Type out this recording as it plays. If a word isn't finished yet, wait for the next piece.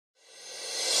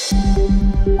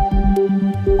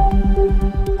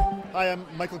Hi, I'm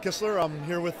Michael Kistler. I'm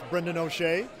here with Brendan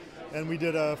O'Shea, and we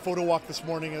did a photo walk this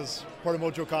morning as part of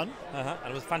MojoCon.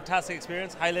 And it was a fantastic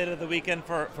experience, highlight of the weekend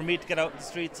for me to get out in the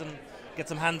streets and get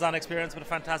some hands-on experience with a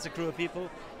fantastic crew of people.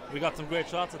 We got some great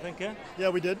shots, I think, yeah? Yeah,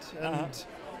 we did, and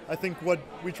I think what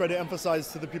we try to emphasize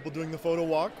to the people doing the photo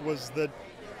walk was that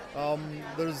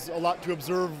there's a lot to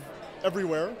observe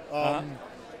everywhere.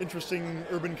 Interesting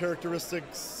urban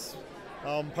characteristics,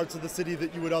 parts of the city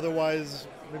that you would otherwise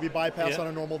maybe bypass on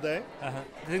a normal day.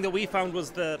 The thing that we found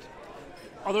was that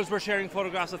others were sharing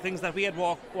photographs of things that we had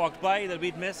walked by that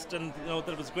we'd missed, and that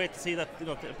it was great to see that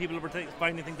people were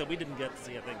finding things that we didn't get to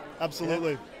see, I think.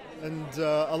 Absolutely, and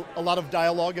a lot of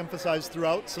dialogue emphasized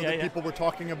throughout, so that people were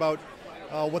talking about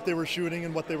what they were shooting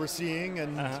and what they were seeing,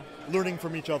 and learning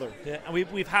from each other. Yeah, and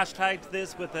we've hashtagged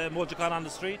this with MojoCon on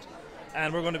the street,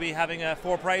 and we're going to be having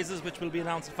 4 prizes, which will be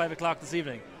announced at 5 o'clock this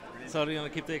evening. So to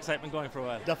keep the excitement going for a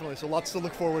while. Definitely, so lots to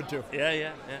look forward to.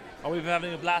 Yeah. And we've been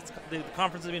having a blast. The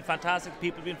conference has been fantastic,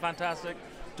 people have been fantastic,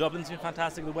 Dublin's been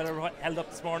fantastic, the weather held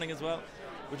up this morning as well,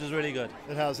 which is really good.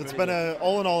 It has. It's been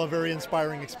all in all a very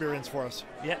inspiring experience for us.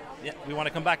 Yeah. We want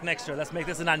to come back next year. Let's make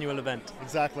this an annual event.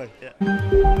 Exactly. Yeah.